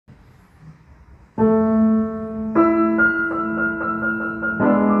Hi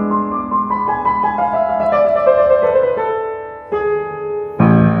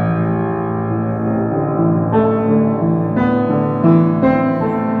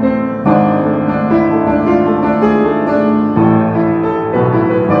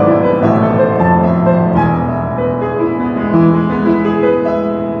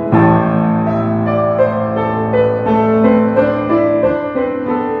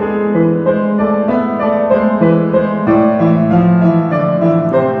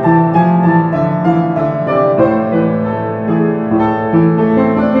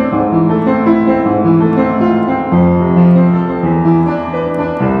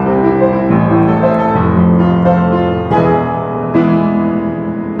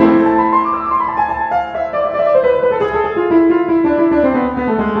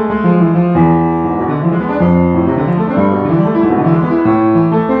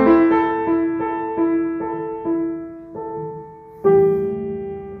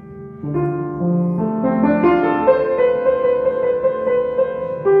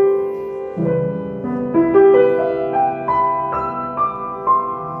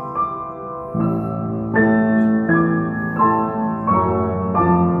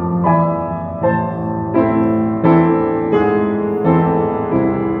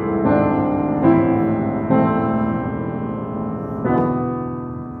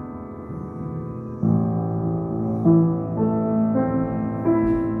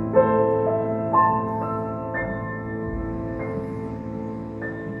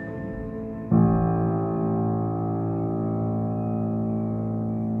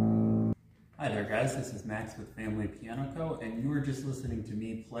there guys, this is Max with Family Piano Co. and you are just listening to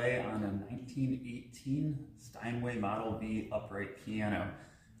me play on a 1918 Steinway Model V upright piano.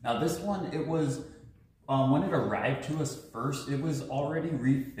 Now this one, it was, when it arrived to us first, it was already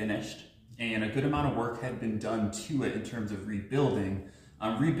refinished and a good amount of work had been done to it in terms of rebuilding.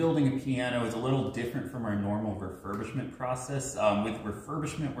 Rebuilding a piano is a little different from our normal refurbishment process. With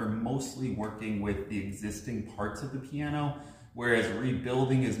refurbishment, we're mostly working with the existing parts of the piano, whereas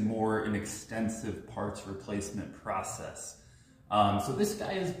rebuilding is more an extensive parts replacement process. So this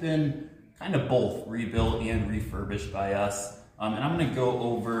guy has been kind of both rebuilt and refurbished by us. And I'm gonna go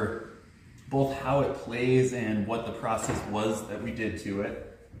over both how it plays and what the process was that we did to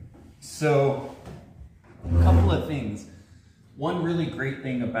it. So a couple of things. One really great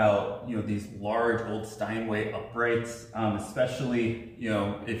thing about these large old Steinway uprights, especially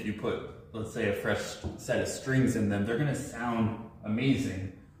if you put, let's say, a fresh set of strings in them, they're gonna sound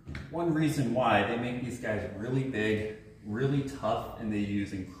amazing. One reason why, they make these guys really big, really tough, and they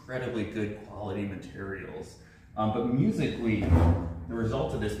use incredibly good quality materials. But musically, the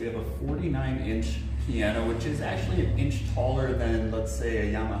result of this, we have a 49-inch piano, which is actually an inch taller than, let's say,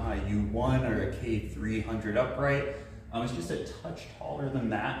 a Yamaha U1 or a K300 upright. It's just a touch taller than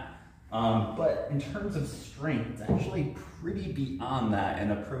that. But in terms of strength, it's actually pretty beyond that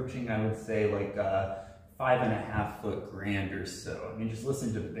and approaching, I would say, like 5.5 foot grand or so. I mean, just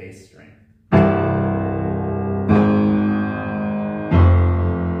listen to the bass string.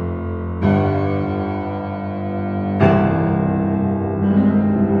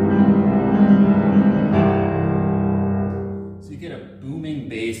 So you get a booming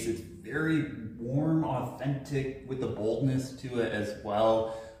bass. It's very warm, authentic, with the boldness to it as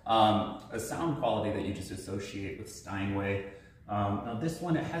well. A sound quality that you just associate with Steinway. Now this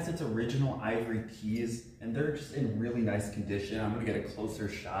one, it has its original ivory keys and they're just in really nice condition. I'm gonna get a closer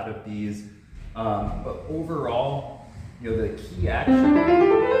shot of these. But overall, the key action,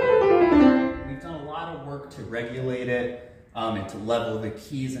 we've done a lot of work to regulate it and to level the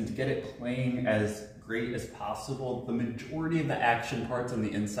keys and to get it playing as great as possible. The majority of the action parts on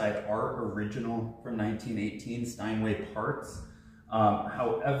the inside are original from 1918 Steinway parts.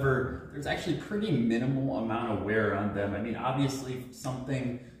 However, there's actually pretty minimal amount of wear on them. I mean, obviously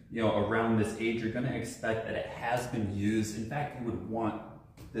something, around this age, you're gonna expect that it has been used. In fact, you would want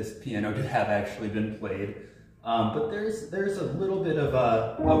this piano to have actually been played. But there's a little bit of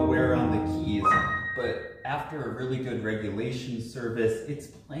a wear on the keys, but after a really good regulation service, it's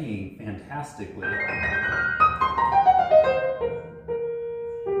playing fantastically.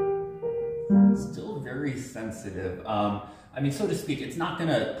 Still very sensitive. I mean, so to speak, it's not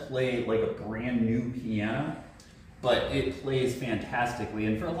gonna play like a brand new piano, but it plays fantastically.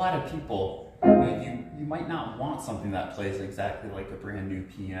 And for a lot of people, you might not want something that plays exactly like a brand new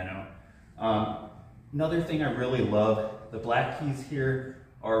piano. Another thing I really love, the black keys here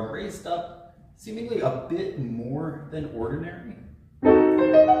are raised up seemingly a bit more than ordinary.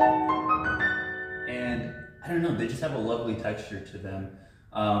 And I don't know, they just have a lovely texture to them.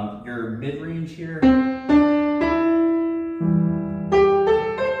 Your mid-range here,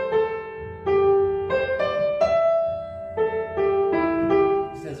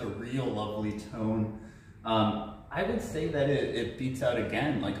 this has a real lovely tone. I would say that it beats out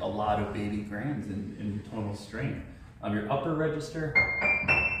again like a lot of baby grands in tonal strength. Your upper register,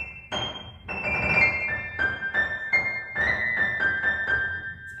 it's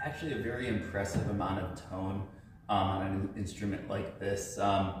actually a very impressive amount of tone on an instrument like this,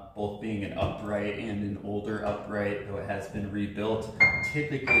 both being an upright and an older upright, though it has been rebuilt.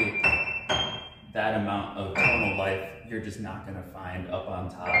 Typically, that amount of tonal life you're just not going to find up on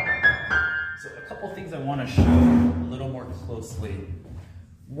top. So a couple things I want to show a little more closely.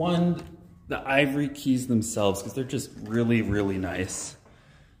 One, the ivory keys themselves, because they're just really, really nice.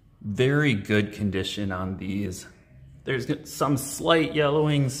 Very good condition on these. There's some slight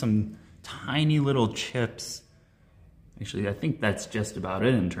yellowing, some tiny little chips. Actually, I think that's just about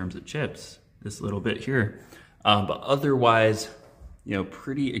it in terms of chips, this little bit here. But otherwise, you know,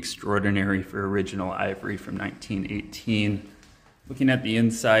 pretty extraordinary for original ivory from 1918. Looking at the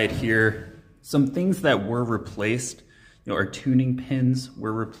inside here, some things that were replaced, you know, our tuning pins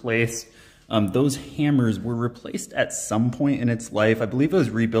were replaced. Those hammers were replaced at some point in its life. I believe it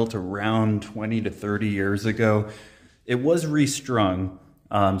was rebuilt around 20 to 30 years ago. It was restrung.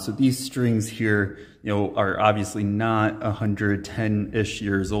 So these strings here, you know, are obviously not 110-ish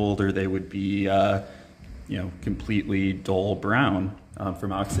years old, or they would be, you know, completely dull brown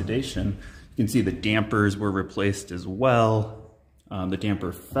from oxidation. You can see the dampers were replaced as well. The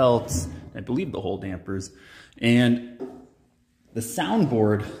damper felts, I believe the whole dampers. And the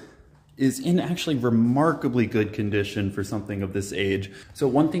soundboard is in actually remarkably good condition for something of this age. So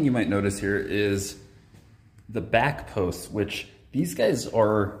one thing you might notice here is the back posts, which these guys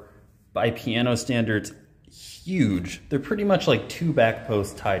are, by piano standards, huge. They're pretty much like two back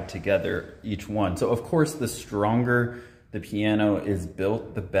posts tied together, each one. So of course, the stronger the piano is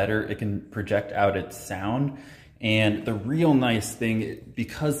built, the better it can project out its sound. And the real nice thing,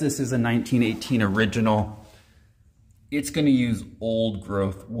 because this is a 1918 original, it's going to use old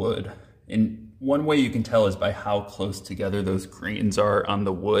growth wood. And one way you can tell is by how close together those grains are on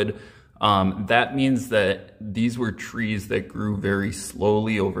the wood. That means that these were trees that grew very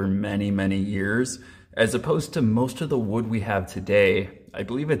slowly over many, many years, as opposed to most of the wood we have today. I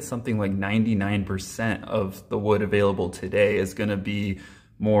believe it's something like 99% of the wood available today is going to be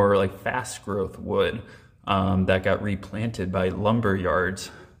more like fast growth wood that got replanted by lumber yards.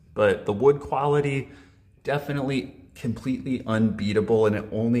 But the wood quality, definitely completely unbeatable, and it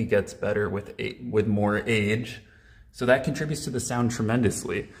only gets better with more age. So that contributes to the sound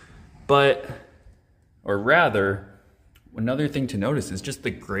tremendously. But, or rather, another thing to notice is just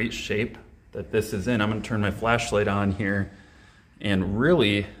the great shape that this is in. I'm going to turn my flashlight on here, and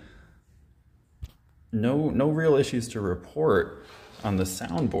really no real issues to report on the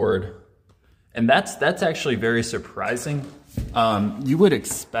soundboard. And that's actually very surprising. You would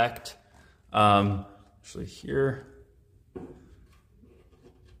expect, actually here,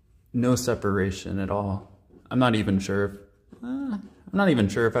 no separation at all. I'm not even sure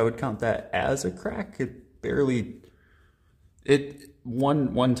if I would count that as a crack. It barely,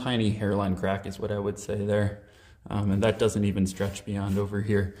 one tiny hairline crack is what I would say there. And that doesn't even stretch beyond over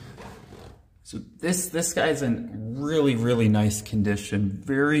here. So this guy's in really, really nice condition,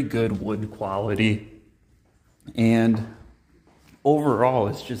 very good wood quality. And overall,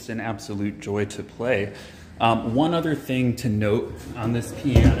 it's just an absolute joy to play. One other thing to note on this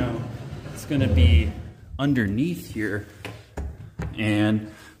piano, it's gonna be underneath here.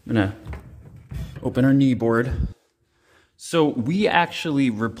 And I'm gonna open our knee board. So we actually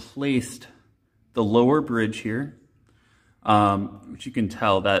replaced the lower bridge here, which you can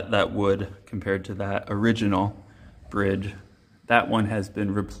tell that wood compared to that original bridge, that one has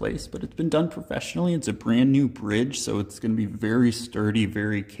been replaced, but it's been done professionally. It's a brand new bridge, so it's gonna be very sturdy,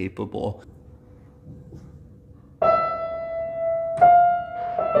 very capable.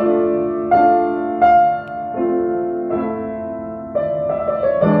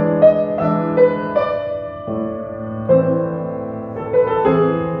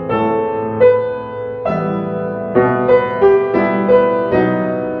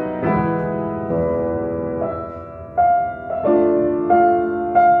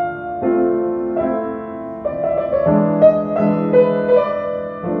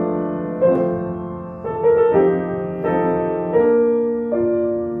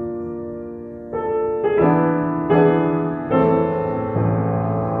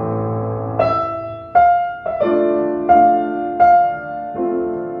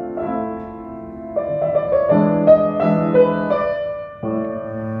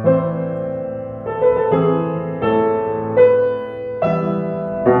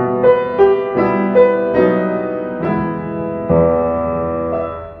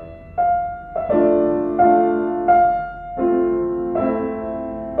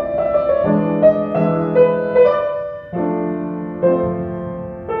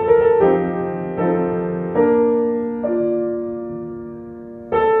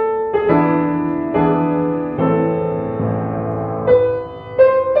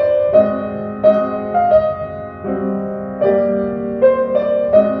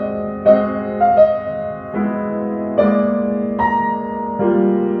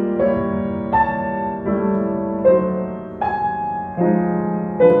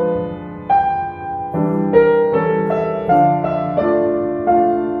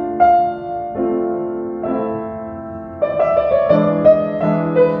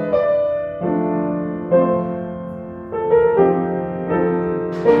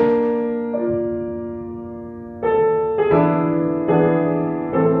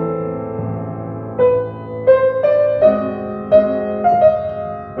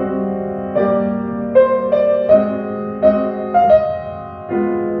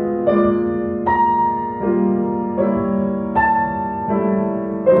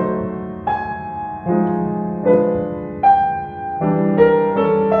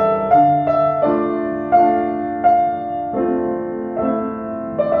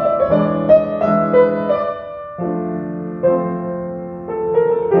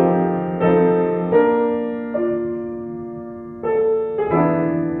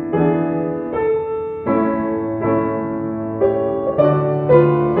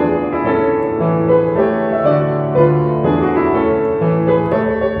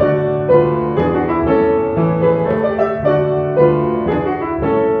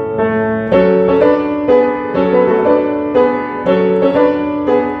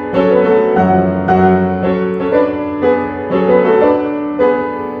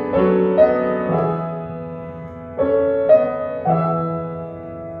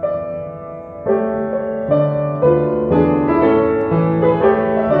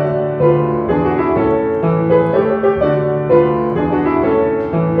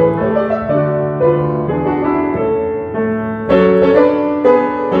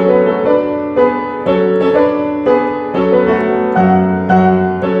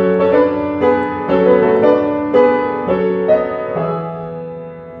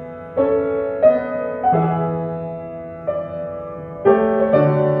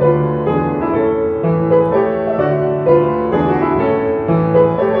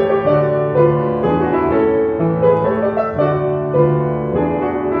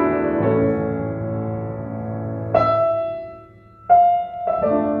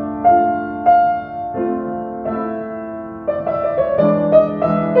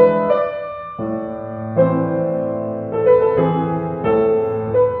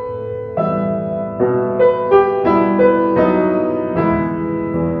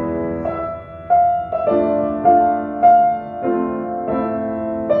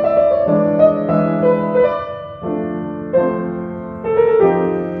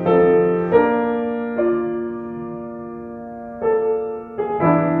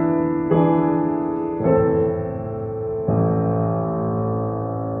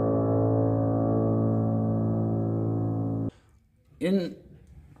 in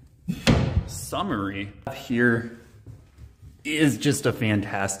summary, here is just a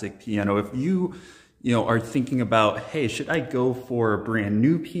fantastic piano. If you are thinking about, hey, should I go for a brand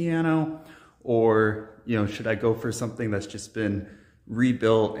new piano, or should I go for something that's just been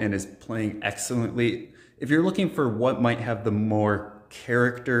rebuilt and is playing excellently? If you're looking for what might have the more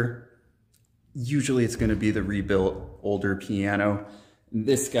character, usually it's going to be the rebuilt older piano.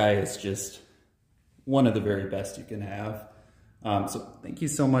 This guy is just one of the very best you can have. So thank you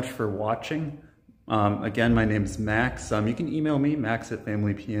so much for watching. Again, my name is Max. You can email me,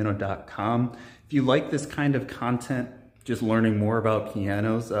 max@familypiano.com. If you like this kind of content, just learning more about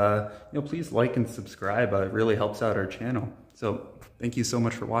pianos, please like and subscribe. It really helps out our channel. So thank you so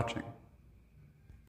much for watching.